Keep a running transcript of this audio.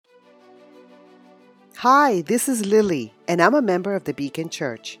Hi, this is Lily, and I'm a member of the Beacon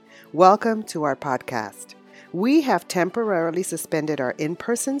Church. Welcome to our podcast. We have temporarily suspended our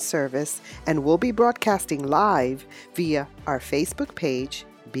in-person service and will be broadcasting live via our Facebook page,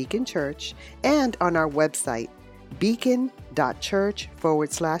 Beacon Church, and on our website,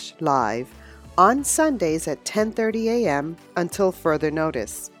 beacon.church/live on Sundays at 10:30 a.m. until further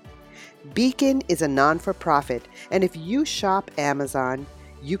notice. Beacon is a non-for-profit, and if you shop Amazon,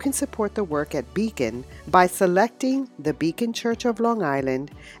 you can support the work at Beacon by selecting the Beacon Church of Long Island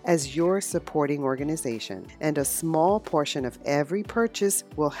as your supporting organization, and a small portion of every purchase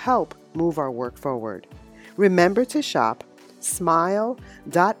will help move our work forward. Remember to shop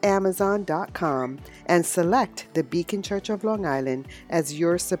smile.amazon.com and select the Beacon Church of Long Island as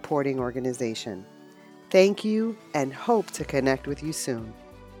your supporting organization. Thank you and hope to connect with you soon.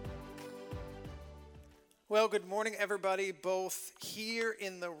 Well, good morning, everybody, both here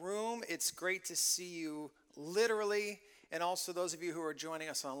in the room. It's great to see you literally, and also those of you who are joining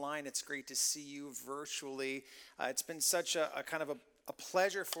us online, it's great to see you virtually. It's been such a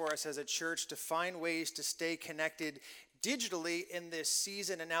pleasure for us as a church to find ways to stay connected digitally in this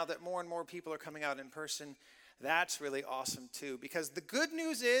season, and now that more and more people are coming out in person, that's really awesome too, because the good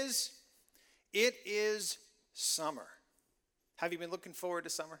news is, it is summer. Have you been looking forward to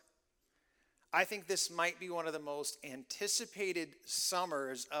summer? I think this might be one of the most anticipated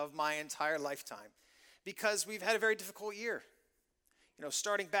summers of my entire lifetime because we've had a very difficult year. You know,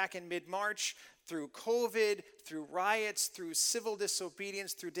 starting back in mid-March, through COVID, through riots, through civil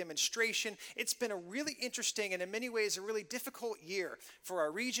disobedience, through demonstration. It's been a really interesting and in many ways a really difficult year for our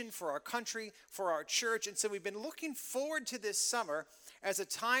region, for our country, for our church. And so we've been looking forward to this summer as a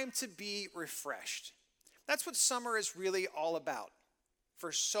time to be refreshed. That's what summer is really all about.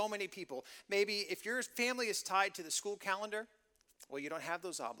 For so many people. Maybe if your family is tied to the school calendar, well, you don't have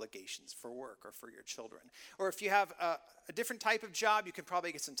those obligations for work or for your children. Or if you have a different type of job, you can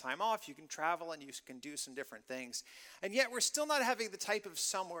probably get some time off, you can travel, and you can do some different things. And yet we're still not having the type of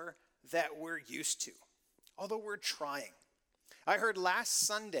summer that we're used to, although we're trying. I heard last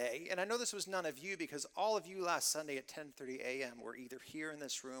Sunday, and I know this was none of you because all of you last Sunday at 10:30 a.m. were either here in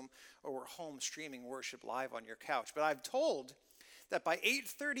this room or were home streaming worship live on your couch. But I've told that by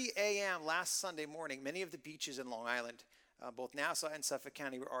 8:30 a.m. last Sunday morning, many of the beaches in Long Island, both Nassau and Suffolk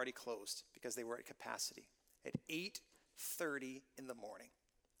County, were already closed because they were at capacity at 8:30 in the morning.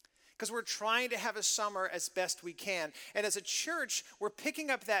 Because we're trying to have a summer as best we can. And as a church, we're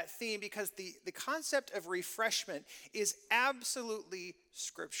picking up that theme because the concept of refreshment is absolutely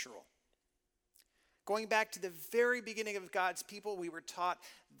scriptural. Going back to the very beginning of God's people, we were taught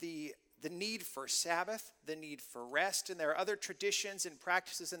the need for Sabbath, the need for rest, and there are other traditions and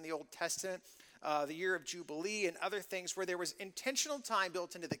practices in the Old Testament, the year of Jubilee and other things where there was intentional time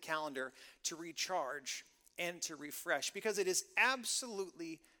built into the calendar to recharge and to refresh because it is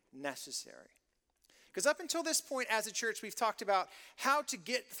absolutely necessary. Because up until this point as a church, we've talked about how to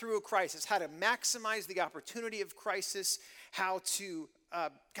get through a crisis, how to maximize the opportunity of crisis, how to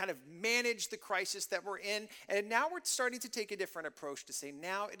kind of manage the crisis that we're in. And now we're starting to take a different approach to say,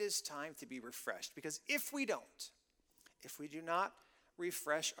 now it is time to be refreshed. Because if we do not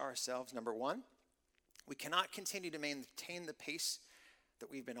refresh ourselves, number one, we cannot continue to maintain the pace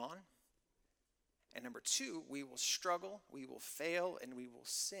that we've been on. And number two, we will struggle, we will fail, and we will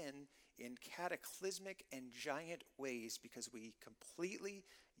sin in cataclysmic and giant ways because we completely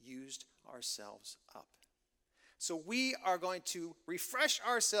used ourselves up. So we are going to refresh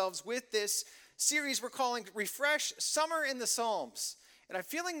ourselves with this series we're calling Refresh Summer in the Psalms. And I'm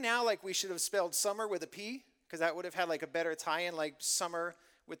feeling now like we should have spelled summer with a P, because that would have had like a better tie-in, like summer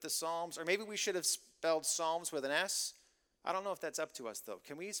with the Psalms. Or maybe we should have spelled Psalms with an S. I don't know if that's up to us, though.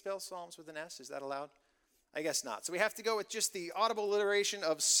 Can we spell Psalms with an S? Is that allowed? I guess not. So we have to go with just the audible alliteration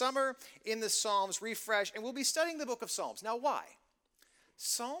of summer in the Psalms, refresh. And we'll be studying the book of Psalms. Now, why?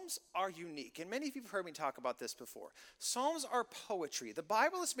 Psalms are unique, and many of you have heard me talk about this before. Psalms are poetry. The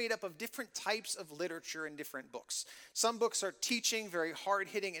Bible is made up of different types of literature in different books. Some books are teaching, very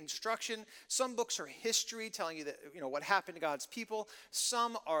hard-hitting instruction. Some books are history, telling you that, what happened to God's people.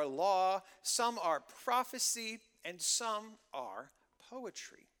 Some are law, some are prophecy, and some are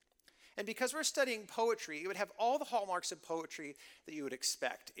poetry. And because we're studying poetry, it would have all the hallmarks of poetry that you would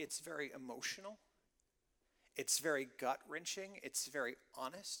expect. It's very emotional. It's very gut-wrenching. It's very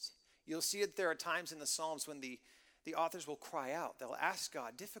honest. You'll see that there are times in the Psalms when the authors will cry out. They'll ask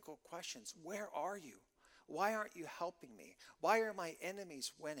God difficult questions. Where are you? Why aren't you helping me? Why are my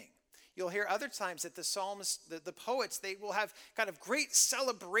enemies winning? You'll hear other times that the psalmists, the poets, they will have kind of great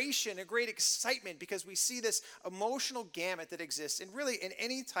celebration and great excitement because we see this emotional gamut that exists in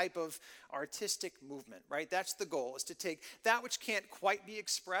any type of artistic movement, right? That's the goal, is to take that which can't quite be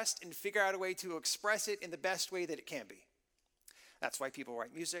expressed and figure out a way to express it in the best way that it can be. That's why people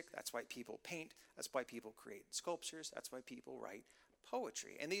write music. That's why people paint. That's why people create sculptures. That's why people write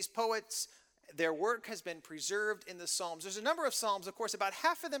poetry. And these poets, their work has been preserved in the Psalms. There's a number of Psalms, of course, about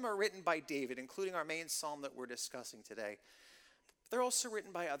half of them are written by David, including our main Psalm that we're discussing today. They're also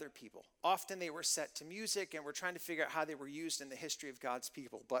written by other people. Often they were set to music, and we're trying to figure out how they were used in the history of God's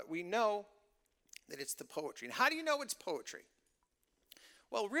people. But we know that it's the poetry. And how do you know it's poetry?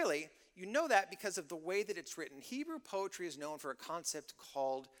 Well, really, you know that because of the way that it's written. Hebrew poetry is known for a concept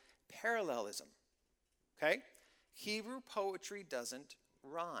called parallelism. Okay? Hebrew poetry doesn't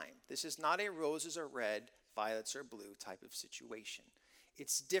rhyme. This is not a roses are red, violets are blue type of situation.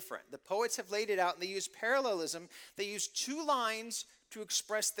 It's different. The poets have laid it out, and they use parallelism. They use two lines to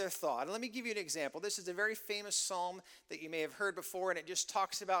express their thought. And let me give you an example. This is a very famous psalm that you may have heard before, and it just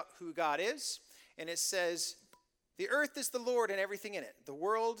talks about who God is. And it says, "The earth is the Lord and everything in it, the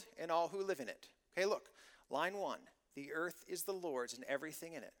world and all who live in it." Okay, look. Line 1, "The earth is the Lord's and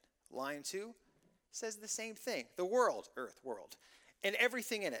everything in it." Line 2 says the same thing. The world, earth, world, and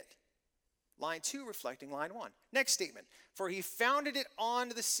everything in it. Line 2 reflecting line 1. Next statement. "For he founded it on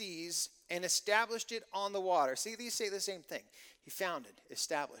the seas and established it on the water." See, these say the same thing. He founded,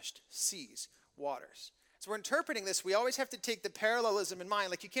 established, seas, waters. So we're interpreting this. We always have to take the parallelism in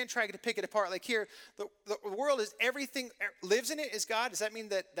mind. Like, you can't try to pick it apart. Like here, the world is everything, lives in it is God. Does that mean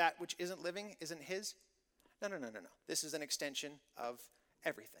that that which isn't living isn't his? No. This is an extension of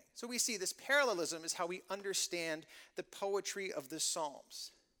everything. So we see this parallelism is how we understand the poetry of the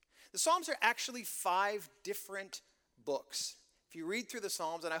Psalms. The Psalms are actually 5 different books. If you read through the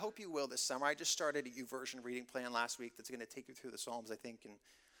Psalms, and I hope you will this summer, I just started a YouVersion reading plan last week that's going to take you through the Psalms, I think, in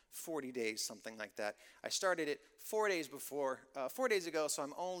 40 days, something like that. I started it 4 days ago, so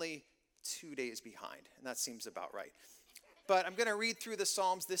I'm only 2 days behind, and that seems about right. But I'm going to read through the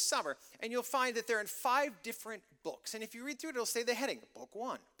Psalms this summer, and you'll find that they're in 5 different books. And if you read through it, it'll say the heading, Book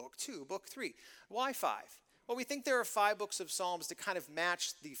 1, Book 2, Book 3. Why 5? Well, we think there are 5 books of Psalms to kind of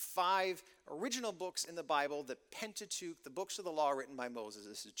match the 5 original books in the Bible, the Pentateuch, the books of the law written by Moses.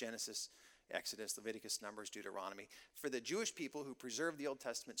 This is Genesis, Exodus, Leviticus, Numbers, Deuteronomy. For the Jewish people who preserved the Old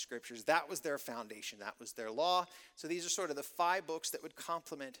Testament scriptures, that was their foundation. That was their law. So these are sort of the 5 books that would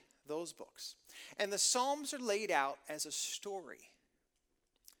complement those books. And the Psalms are laid out as a story.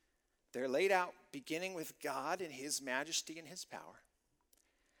 They're laid out beginning with God and his majesty and his power.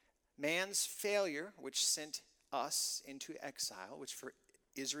 Man's failure, which sent us into exile, which for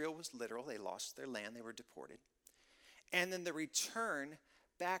Israel was literal. They lost their land. They were deported. And then the return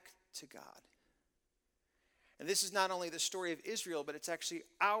back to God. And this is not only the story of Israel, but it's actually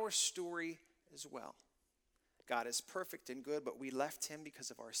our story as well. God is perfect and good, but we left him because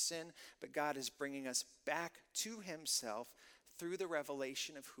of our sin. But God is bringing us back to himself through the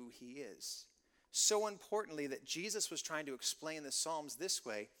revelation of who he is. So importantly that Jesus was trying to explain the Psalms this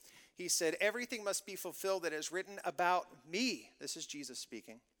way. He said, "Everything must be fulfilled that is written about me." This is Jesus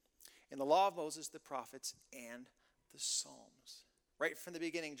speaking. "In the law of Moses, the prophets, and the Psalms." Right from the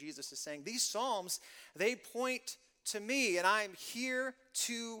beginning, Jesus is saying, these Psalms, they point to me, and I'm here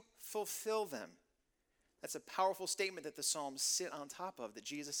to fulfill them. That's a powerful statement that the Psalms sit on top of, that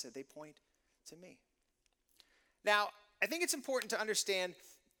Jesus said they point to me. Now, I think it's important to understand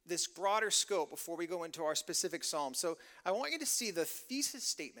this broader scope before we go into our specific Psalms. So I want you to see the thesis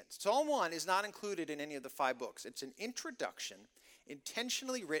statement. Psalm 1 is not included in any of the 5 books. It's an introduction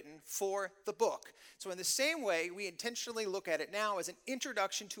intentionally written for the book. So in the same way, we intentionally look at it now as an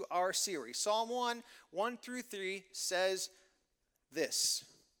introduction to our series. Psalm 1, 1 through 3 says this.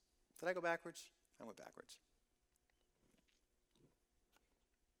 Did I go backwards? I went backwards.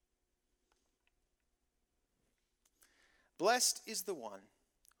 "Blessed is the one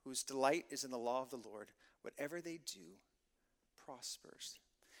whose delight is in the law of the Lord. Whatever they do prospers."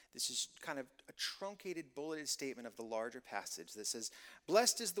 This is kind of a truncated, bulleted statement of the larger passage that says,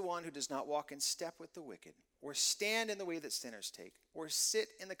 "Blessed is the one who does not walk in step with the wicked, or stand in the way that sinners take, or sit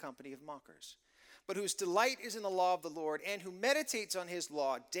in the company of mockers, but whose delight is in the law of the Lord, and who meditates on his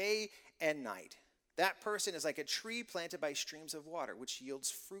law day and night. That person is like a tree planted by streams of water, which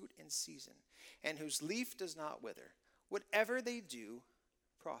yields fruit in season, and whose leaf does not wither. Whatever they do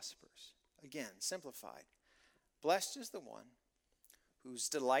prospers." Again, simplified. Blessed is the one whose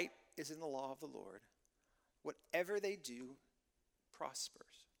delight is in the law of the Lord. Whatever they do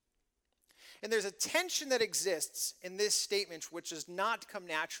prospers. And there's a tension that exists in this statement which does not come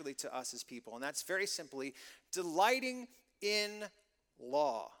naturally to us as people, and that's very simply delighting in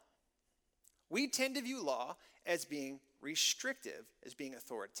law. We tend to view law as being restrictive, as being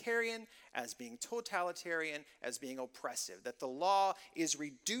authoritarian, as being totalitarian, as being oppressive, that the law is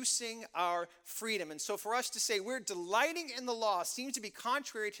reducing our freedom. And so for us to say we're delighting in the law seems to be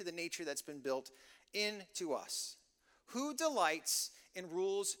contrary to the nature that's been built into us. Who delights in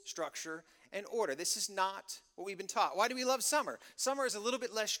rules, structure, and order? This is not what we've been taught. Why do we love summer? Summer is a little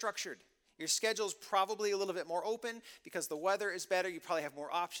bit less structured. Your schedule's probably a little bit more open because the weather is better. You probably have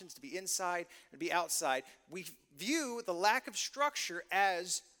more options to be inside and be outside. We view the lack of structure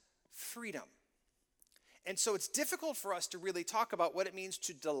as freedom. And so it's difficult for us to really talk about what it means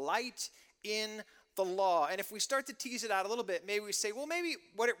to delight in the law. And if we start to tease it out a little bit, maybe we say, well, maybe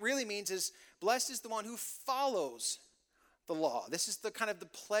what it really means is blessed is the one who follows the law. This is the kind of the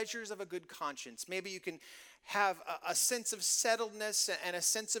pleasures of a good conscience. Maybe you can have a sense of settledness and a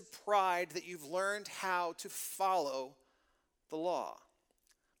sense of pride that you've learned how to follow the law.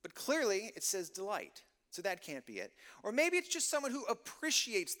 But clearly it says delight, so that can't be it. Or maybe it's just someone who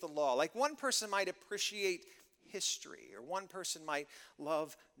appreciates the law. Like one person might appreciate history, or one person might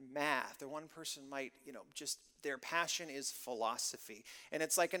love math, or one person might, just their passion is philosophy. And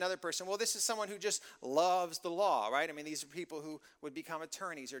it's like another person, well, this is someone who just loves the law, right? I mean, these are people who would become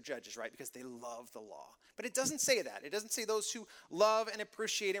attorneys or judges, right? Because they love the law. But it doesn't say that. It doesn't say those who love and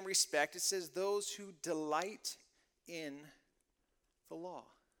appreciate and respect. It says those who delight in the law.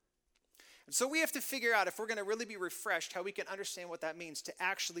 And so we have to figure out, if we're going to really be refreshed, how we can understand what that means to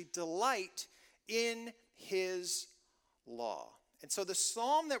actually delight in his law. And so the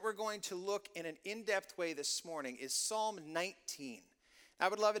psalm that we're going to look in an in-depth way this morning is Psalm 19. I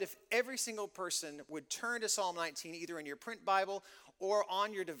would love it if every single person would turn to Psalm 19, either in your print Bible or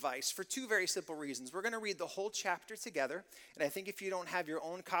on your device, for two very simple reasons. We're going to read the whole chapter together, and I think if you don't have your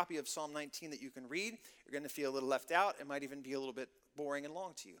own copy of Psalm 19 that you can read, you're going to feel a little left out. It might even be a little bit boring and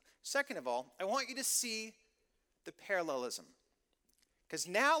long to you. Second of all, I want you to see the parallelism. Because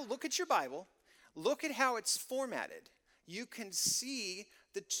now look at your Bible, look at how it's formatted. You can see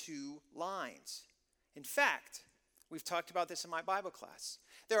the two lines. In fact, we've talked about this in my Bible class.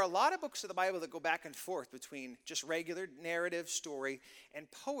 There are a lot of books of the Bible that go back and forth between just regular narrative, story, and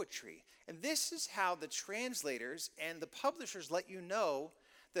poetry. And this is how the translators and the publishers let you know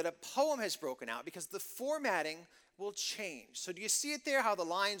that a poem has broken out, because the formatting will change. So do you see it there, how the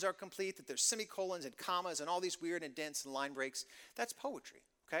lines are complete, that there's semicolons and commas and all these weird indents and line breaks? That's poetry,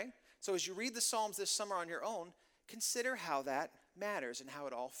 okay? So as you read the Psalms this summer on your own, consider how that matters and how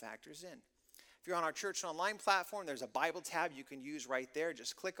it all factors in. If you're on our Church Online platform, there's a Bible tab you can use right there.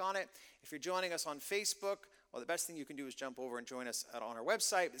 Just click on it. If you're joining us on Facebook, well, the best thing you can do is jump over and join us on our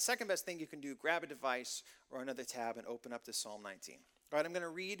website. The second best thing you can do, grab a device or another tab and open up to Psalm 19. All right, I'm going to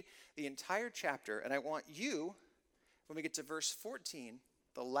read the entire chapter, and I want you, when we get to verse 14,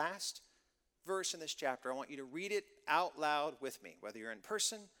 the last verse in this chapter, I want you to read it out loud with me, whether you're in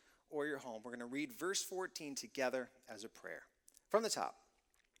person or you're home. We're going to read verse 14 together as a prayer. From the top.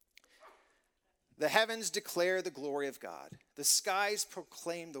 The heavens declare the glory of God. The skies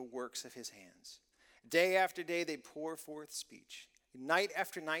proclaim the works of his hands. Day after day they pour forth speech. Night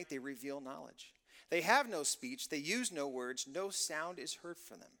after night they reveal knowledge. They have no speech, they use no words, no sound is heard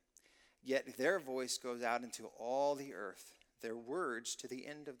from them. Yet their voice goes out into all the earth, their words to the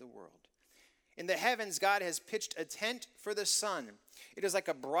end of the world. In the heavens, God has pitched a tent for the sun. It is like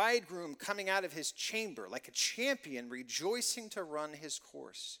a bridegroom coming out of his chamber, like a champion rejoicing to run his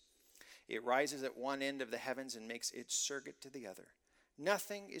course. It rises at one end of the heavens and makes its circuit to the other.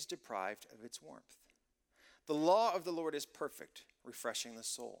 Nothing is deprived of its warmth. The law of the Lord is perfect, refreshing the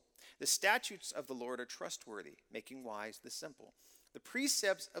soul. The statutes of the Lord are trustworthy, making wise the simple. The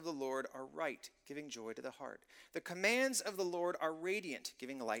precepts of the Lord are right, giving joy to the heart. The commands of the Lord are radiant,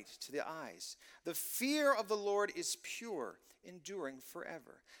 giving light to the eyes. The fear of the Lord is pure, enduring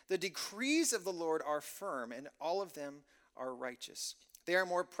forever. The decrees of the Lord are firm, and all of them are righteous. They are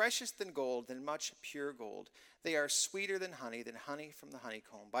more precious than gold, than much pure gold. They are sweeter than honey from the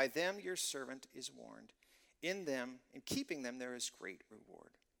honeycomb. By them your servant is warned. In them, in keeping them, there is great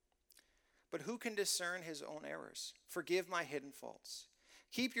reward. But who can discern his own errors? Forgive my hidden faults.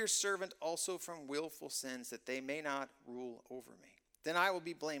 Keep your servant also from willful sins, that they may not rule over me. Then I will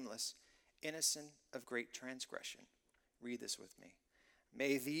be blameless, innocent of great transgression. Read this with me.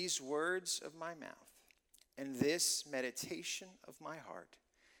 May these words of my mouth and this meditation of my heart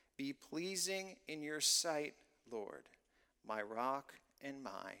be pleasing in your sight, Lord, my rock and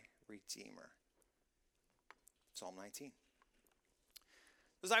my redeemer. Psalm 19.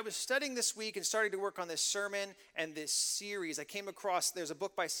 As I was studying this week and starting to work on this sermon and this series, I came across, there's a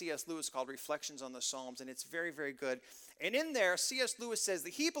book by C.S. Lewis called Reflections on the Psalms, and it's very, very good. And in there, C.S. Lewis says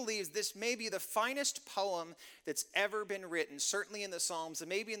that he believes this may be the finest poem that's ever been written, certainly in the Psalms and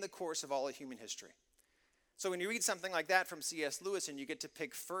maybe in the course of all of human history. So when you read something like that from C.S. Lewis and you get to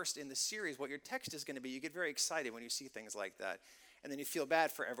pick first in the series what your text is going to be, you get very excited when you see things like that. And then you feel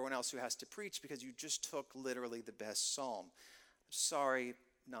bad for everyone else who has to preach because you just took literally the best psalm. Sorry,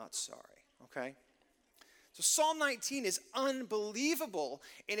 not sorry, okay? So Psalm 19 is unbelievable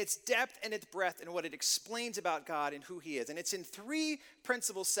in its depth and its breadth and what it explains about God and who he is. And it's in three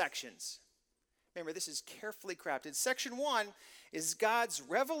principal sections. Remember, this is carefully crafted. Section 1 is God's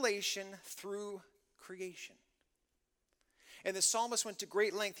revelation through creation. And the psalmist went to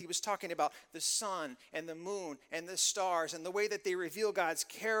great length. He was talking about the sun and the moon and the stars and the way that they reveal God's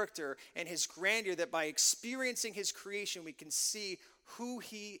character and his grandeur, that by experiencing his creation, we can see who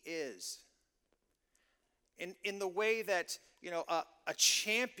he is. In the way that, a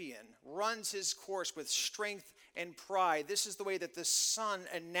champion runs his course with strength and pride, this is the way that the sun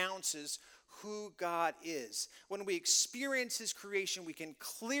announces who God is. When we experience his creation, we can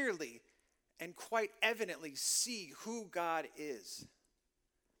clearly and quite evidently see who God is.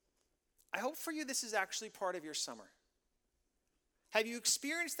 I hope for you this is actually part of your summer. Have you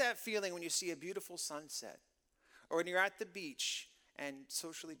experienced that feeling when you see a beautiful sunset? Or when you're at the beach, and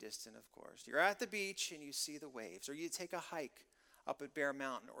socially distant, of course. You're at the beach and you see the waves, or you take a hike up at Bear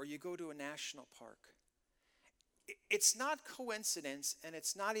Mountain, or you go to a national park. It's not coincidence, and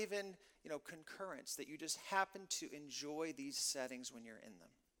it's not even, concurrence that you just happen to enjoy these settings when you're in them.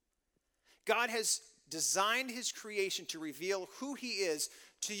 God has designed his creation to reveal who he is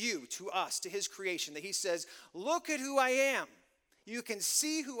to you, to us, to his creation, that he says, look at who I am. You can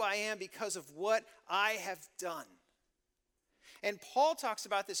see who I am because of what I have done. And Paul talks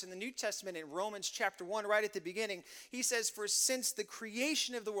about this in the New Testament in Romans chapter 1, right at the beginning. He says, for since the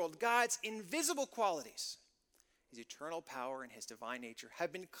creation of the world, God's invisible qualities, his eternal power and his divine nature,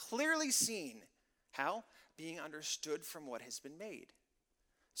 have been clearly seen. How? Being understood from what has been made,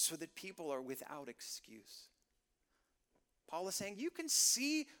 so that people are without excuse. Paul is saying you can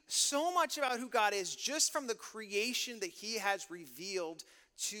see so much about who God is just from the creation that he has revealed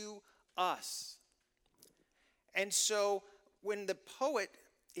to us. And so when the poet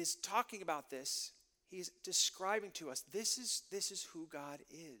is talking about this, he's describing to us, this is who God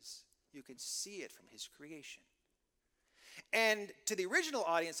is. You can see it from his creation. And to the original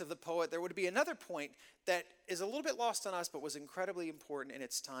audience of the poet, there would be another point that is a little bit lost on us, but was incredibly important in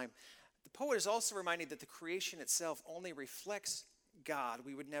its time. The poet is also reminding that the creation itself only reflects God.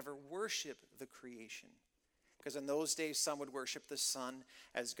 We would never worship the creation. Because in those days, some would worship the sun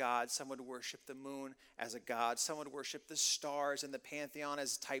as God. Some would worship the moon as a god. Some would worship the stars and the pantheon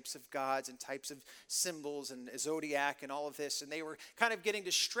as types of gods and types of symbols and zodiac and all of this. And they were kind of getting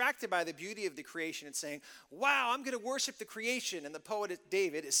distracted by the beauty of the creation and saying, wow, I'm going to worship the creation. And the poet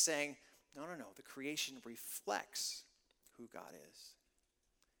David is saying, no. The creation reflects who God is.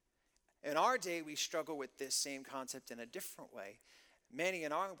 In our day, we struggle with this same concept in a different way. Many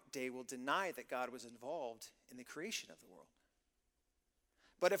in our day will deny that God was involved in the creation of the world.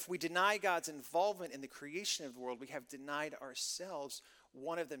 But if we deny God's involvement in the creation of the world, we have denied ourselves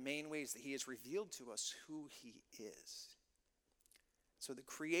one of the main ways that he has revealed to us who he is. So the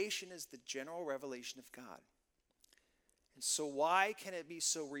creation is the general revelation of God. And so why can it be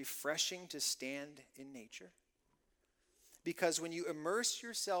so refreshing to stand in nature? Because when you immerse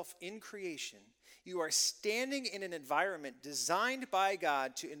yourself in creation, you are standing in an environment designed by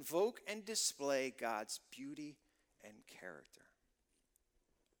God to invoke and display God's beauty and character.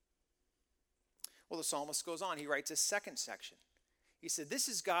 Well, the psalmist goes on. He writes a second section. He said, this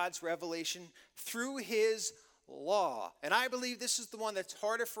is God's revelation through his law. And I believe this is the one that's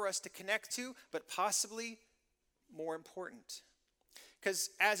harder for us to connect to, but possibly more important.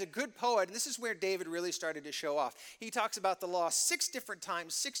 Because as a good poet, and this is where David really started to show off, he talks about the law 6 different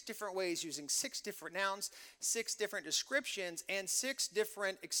times, 6 different ways, using 6 different nouns, 6 different descriptions, and 6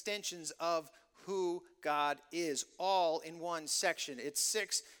 different extensions of who God is, all in one section. It's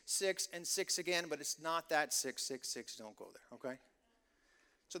 6, 6, and 6 again, but it's not that 6, 6, 6. Don't go there, okay?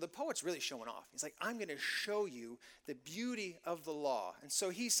 So the poet's really showing off. He's like, I'm going to show you the beauty of the law. And so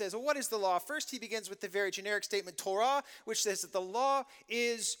he says, well, what is the law? First, he begins with the very generic statement, Torah, which says that the law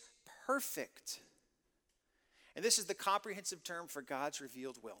is perfect. And this is the comprehensive term for God's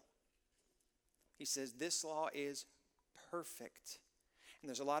revealed will. He says this law is perfect. And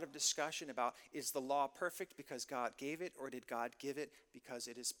there's a lot of discussion about, is the law perfect because God gave it, or did God give it because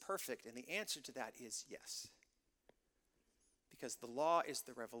it is perfect? And the answer to that is yes. because the law is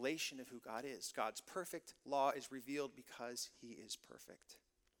the revelation of who God is. God's perfect law is revealed because he is perfect.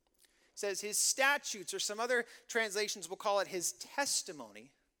 It says his statutes, or some other translations will call it his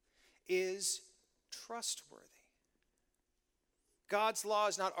testimony, is trustworthy. God's law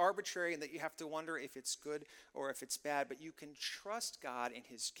is not arbitrary in that you have to wonder if it's good or if it's bad, but you can trust God in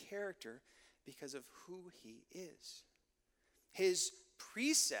his character because of who he is. His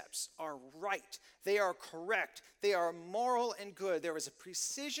precepts are right. They are correct. They are moral and good. There is a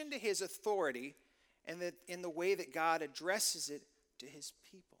precision to his authority and that in the way that God addresses it to his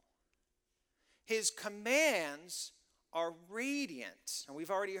people. His commands are radiant. And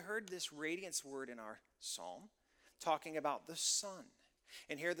we've already heard this radiance word in our psalm, talking about the sun.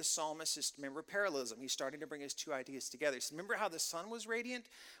 And here the psalmist is, remember parallelism. He's starting to bring his two ideas together. So remember how the sun was radiant?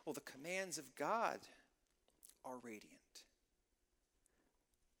 Well, the commands of God are radiant.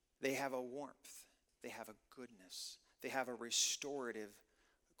 They have a warmth. They have a goodness. They have a restorative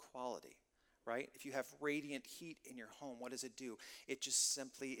quality, right? If you have radiant heat in your home, what does it do? It just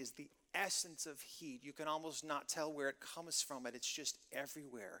simply is the essence of heat. You can almost not tell where it comes from, but it's just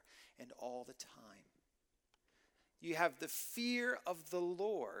everywhere and all the time. You have the fear of the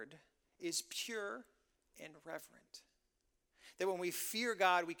Lord is pure and reverent. That when we fear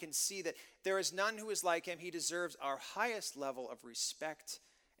God, we can see that there is none who is like him. He deserves our highest level of respect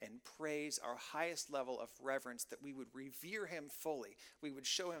and praise, our highest level of reverence, that we would revere him fully. We would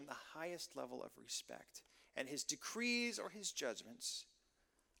show him the highest level of respect. And his decrees or his judgments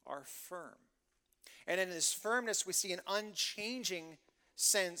are firm. And in his firmness, we see an unchanging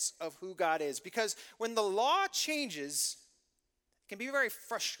sense of who God is. Because when the law changes, it can be very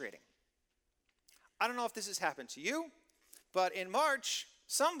frustrating. I don't know if this has happened to you, but in March,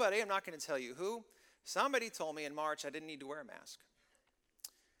 somebody, I'm not going to tell you who, somebody told me in March I didn't need to wear a mask.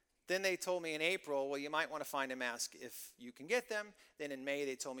 Then they told me in April, well, you might want to find a mask if you can get them. Then in May,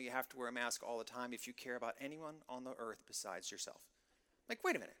 they told me you have to wear a mask all the time if you care about anyone on the earth besides yourself. Like,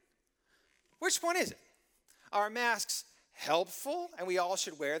 wait a minute. Which one is it? Are masks helpful and we all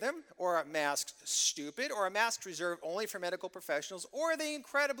should wear them? Or are masks stupid? Or are masks reserved only for medical professionals? Or are they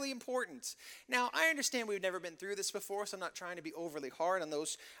incredibly important? Now, I understand we've never been through this before, so I'm not trying to be overly hard on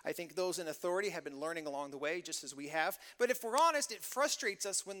those. I think those in authority have been learning along the way, just as we have. But if we're honest, it frustrates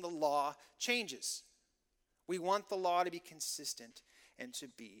us when the law changes. We want the law to be consistent and to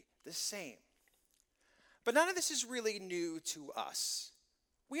be the same. But none of this is really new to us.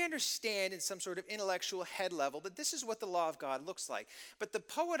 We understand in some sort of intellectual head level that this is what the law of God looks like. But the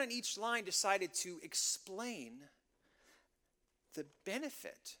poet on each line decided to explain the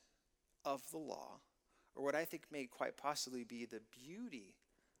benefit of the law, or what I think may quite possibly be the beauty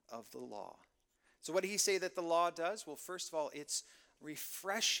of the law. So what did he say that the law does? Well, first of all, it's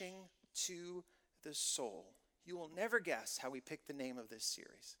refreshing to the soul. You will never guess how we picked the name of this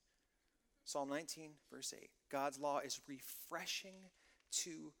series. Psalm 19, verse 8. God's law is refreshing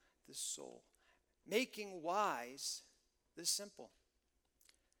to the soul, making wise the simple.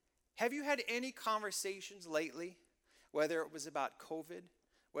 Have you had any conversations lately, whether it was about COVID,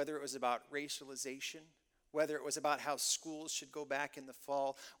 whether it was about racialization, whether it was about how schools should go back in the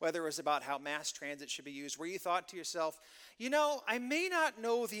fall, whether it was about how mass transit should be used, where you thought to yourself, you know, I may not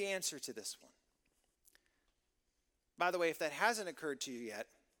know the answer to this one. By the way, if that hasn't occurred to you yet,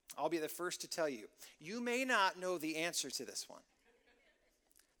 I'll be the first to tell you, you may not know the answer to this one.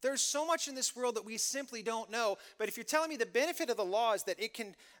 There's so much in this world that we simply don't know. But if you're telling me the benefit of the law is that it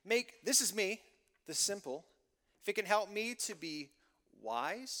can make, this is me, the simple, if it can help me to be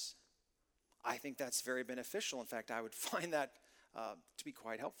wise, I think that's very beneficial. In fact, I would find that to be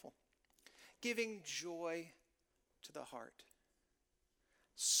quite helpful. Giving joy to the heart.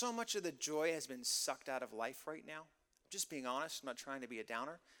 So much of the joy has been sucked out of life right now. Just being honest, I'm not trying to be a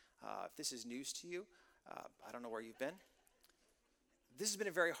downer. If this is news to you, I don't know where you've been. This has been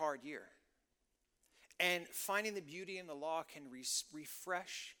a very hard year. And finding the beauty in the law can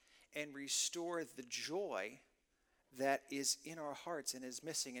refresh and restore the joy that is in our hearts and is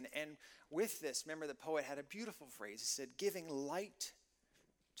missing. And with this, remember the poet had a beautiful phrase. He said, giving light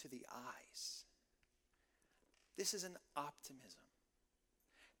to the eyes. This is an optimism.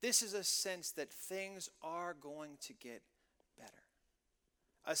 This is a sense that things are going to get better.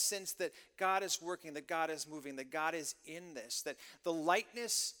 A sense that God is working, that God is moving, that God is in this, that the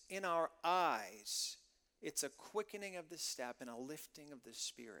lightness in our eyes, it's a quickening of the step and a lifting of the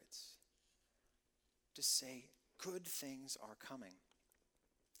spirits to say good things are coming.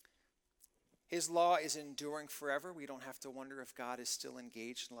 His law is enduring forever. We don't have to wonder if God is still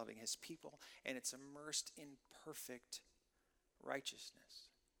engaged in loving his people, and it's immersed in perfect righteousness.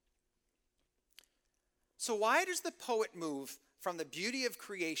 So why does the poet move from the beauty of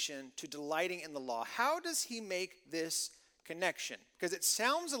creation to delighting in the law? How does he make this connection? Because it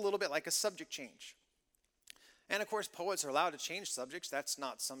sounds a little bit like a subject change. And of course, poets are allowed to change subjects. That's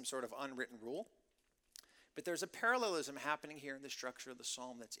not some sort of unwritten rule. But there's a parallelism happening here in the structure of the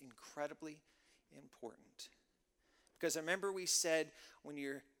psalm that's incredibly important. Because remember we said when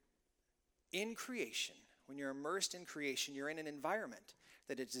you're in creation, when you're immersed in creation, you're in an environment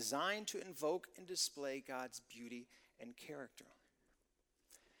that is designed to invoke and display God's beauty and character.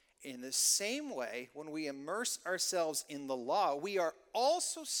 In the same way, when we immerse ourselves in the law, we are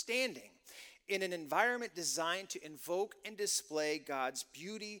also standing in an environment designed to invoke and display God's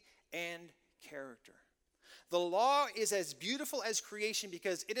beauty and character. The law is as beautiful as creation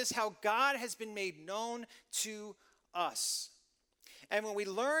because it is how God has been made known to us. And when we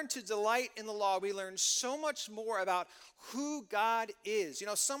learn to delight in the law, we learn so much more about who God is. You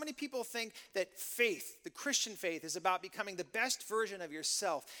know, so many people think that faith, the Christian faith, is about becoming the best version of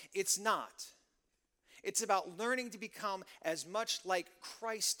yourself. It's not. It's about learning to become as much like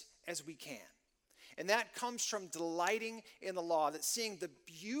Christ as we can. And that comes from delighting in the law, that seeing the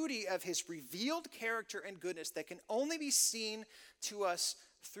beauty of his revealed character and goodness that can only be seen to us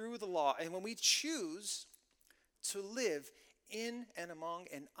through the law. And when we choose to live in and among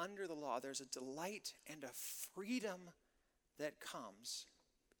and under the law, there's a delight and a freedom that comes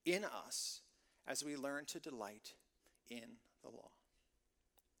in us as we learn to delight in the law.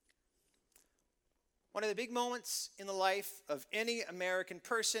 One of the big moments in the life of any American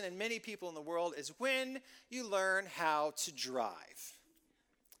person and many people in the world is when you learn how to drive.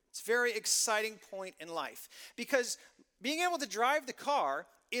 It's a very exciting point in life because being able to drive the car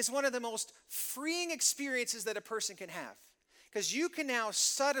is one of the most freeing experiences that a person can have. Because you can now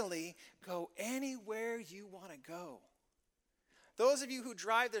suddenly go anywhere you want to go. Those of you who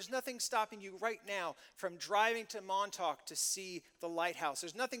drive, there's nothing stopping you right now from driving to Montauk to see the lighthouse.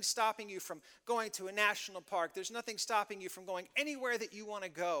 There's nothing stopping you from going to a national park. There's nothing stopping you from going anywhere that you want to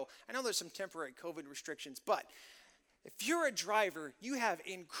go. I know there's some temporary COVID restrictions, but if you're a driver, you have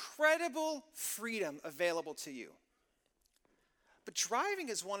incredible freedom available to you. But driving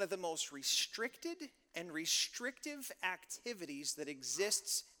is one of the most restricted and restrictive activities that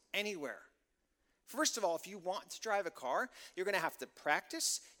exists anywhere. First of all, if you want to drive a car, you're going to have to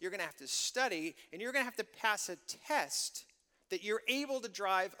practice, you're going to have to study, and you're going to have to pass a test that you're able to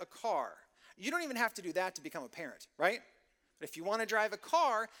drive a car. You don't even have to do that to become a parent, right? But if you want to drive a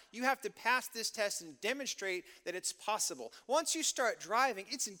car, you have to pass this test and demonstrate that it's possible. Once you start driving,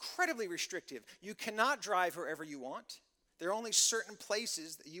 it's incredibly restrictive. You cannot drive wherever you want. There are only certain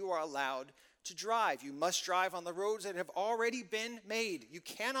places that you are allowed to drive. You must drive on the roads that have already been made. You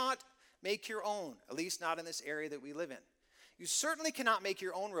cannot make your own, at least not in this area that we live in. You certainly cannot make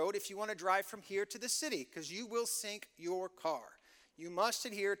your own road if you want to drive from here to the city, because you will sink your car. You must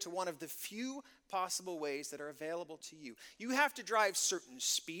adhere to one of the few possible ways that are available to you. You have to drive certain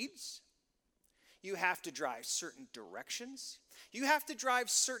speeds. You have to drive certain directions. You have to drive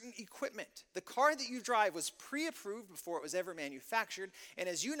certain equipment. The car that you drive was pre-approved before it was ever manufactured, and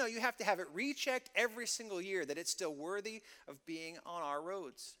as you know, you have to have it rechecked every single year that it's still worthy of being on our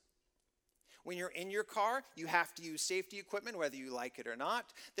roads. When you're in your car, you have to use safety equipment, whether you like it or not.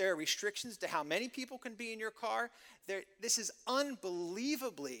 There are restrictions to how many people can be in your car. This is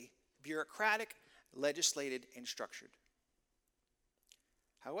unbelievably bureaucratic, legislated, and structured.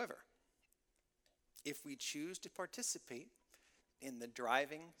 However, if we choose to participate in the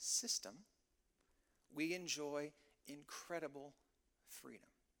driving system, we enjoy incredible freedom.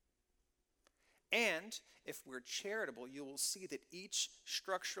 And if we're charitable, you will see that each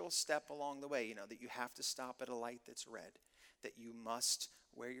structural step along the way, that you have to stop at a light that's red, that you must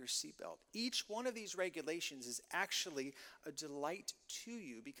wear your seatbelt. Each one of these regulations is actually a delight to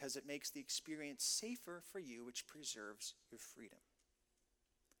you because it makes the experience safer for you, which preserves your freedom.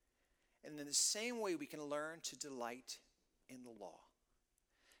 And in the same way, we can learn to delight in the law.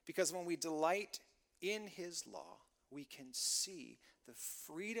 Because when we delight in his law, we can see the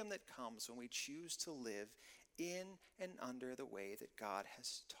freedom that comes when we choose to live in and under the way that God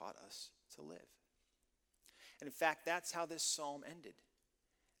has taught us to live. And in fact, that's how this psalm ended.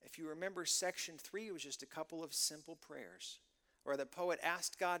 If you remember, section 3 was just a couple of simple prayers where the poet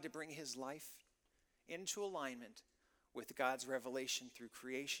asked God to bring his life into alignment with God's revelation through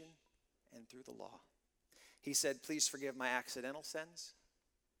creation and through the law. He said, please forgive my accidental sins.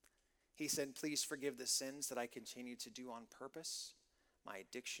 He said, please forgive the sins that I continue to do on purpose, my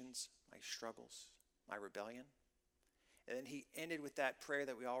addictions, my struggles, my rebellion. And then he ended with that prayer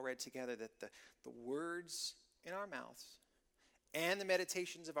that we all read together, that the words in our mouths and the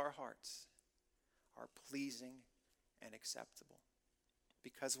meditations of our hearts are pleasing and acceptable.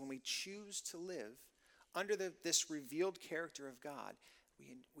 Because when we choose to live under this revealed character of God,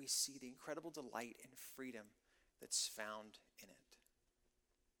 we see the incredible delight and freedom that's found in it.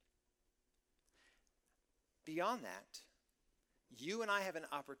 Beyond that, you and I have an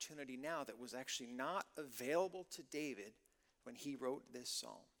opportunity now that was actually not available to David when he wrote this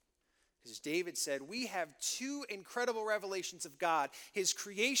psalm. Because David said, we have two incredible revelations of God, his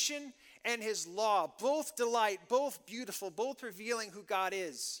creation and his law, both delight, both beautiful, both revealing who God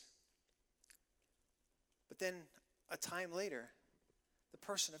is. But then a time later, the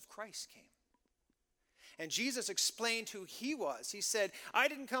person of Christ came. And Jesus explained who he was. He said, I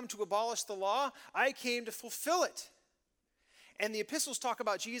didn't come to abolish the law, I came to fulfill it. And the epistles talk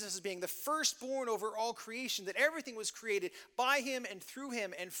about Jesus as being the firstborn over all creation, that everything was created by him and through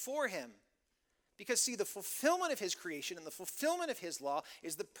him and for him. Because, see, the fulfillment of his creation and the fulfillment of his law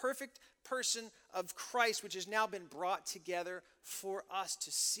is the perfect person of Christ, which has now been brought together for us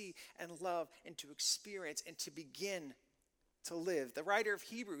to see and love and to experience and to begin to live. The writer of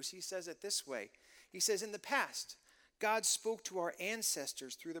Hebrews, he says it this way. He says, in the past, God spoke to our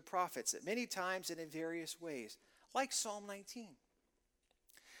ancestors through the prophets at many times and in various ways, like Psalm 19.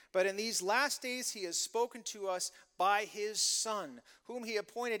 But in these last days he has spoken to us by his Son, whom he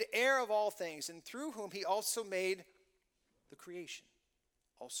appointed heir of all things, and through whom he also made the creation,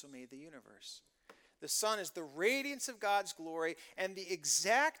 also made the universe. The Son is the radiance of God's glory and the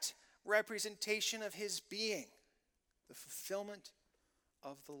exact representation of his being, the fulfillment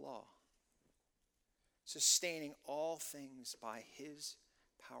of the law, sustaining all things by his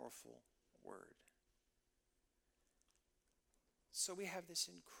powerful word. So we have this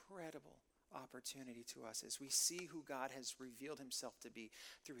incredible opportunity to us as we see who God has revealed himself to be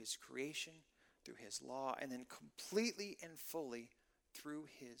through his creation, through his law, and then completely and fully through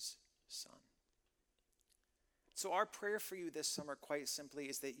his Son. So our prayer for you this summer, quite simply,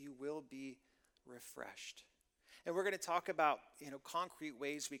 is that you will be refreshed. And we're going to talk about, concrete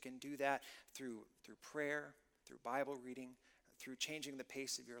ways we can do that through prayer, through Bible reading, through changing the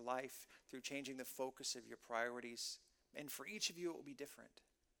pace of your life, through changing the focus of your priorities. And for each of you, it will be different.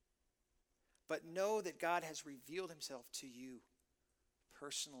 But know that God has revealed himself to you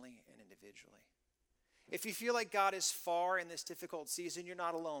personally and individually. If you feel like God is far in this difficult season, you're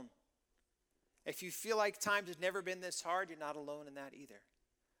not alone. If you feel like times have never been this hard, you're not alone in that either.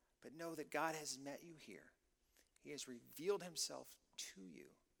 But know that God has met you here. He has revealed himself to you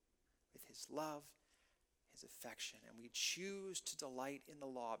with his love, his affection. And we choose to delight in the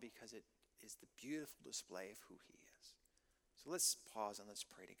law because it is the beautiful display of who he is. So let's pause and let's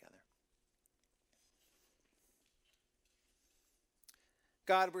pray together.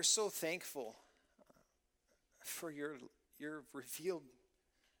 God, we're so thankful for your revealed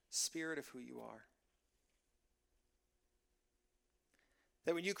spirit of who you are.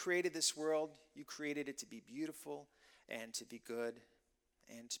 That when you created this world, you created it to be beautiful and to be good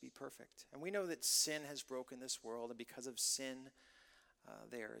and to be perfect. And we know that sin has broken this world, and because of sin,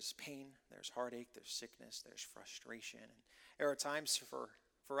 there is pain, there's heartache, there's sickness, there's frustration. And there are times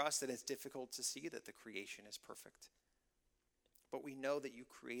for us that it's difficult to see that the creation is perfect. But we know that you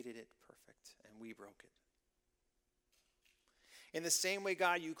created it perfect, and we broke it. In the same way,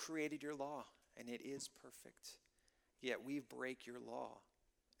 God, you created your law, and it is perfect. Yet we break your law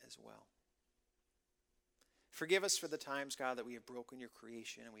as well. Forgive us for the times, God, that we have broken your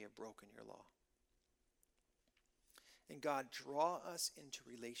creation and we have broken your law. And God, draw us into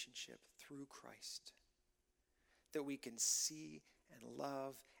relationship through Christ, that we can see and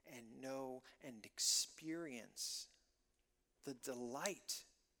love and know and experience the delight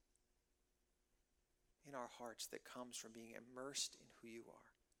in our hearts that comes from being immersed in who you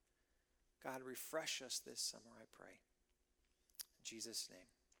are. God, refresh us this summer, I pray. In Jesus'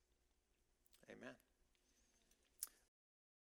 name, amen.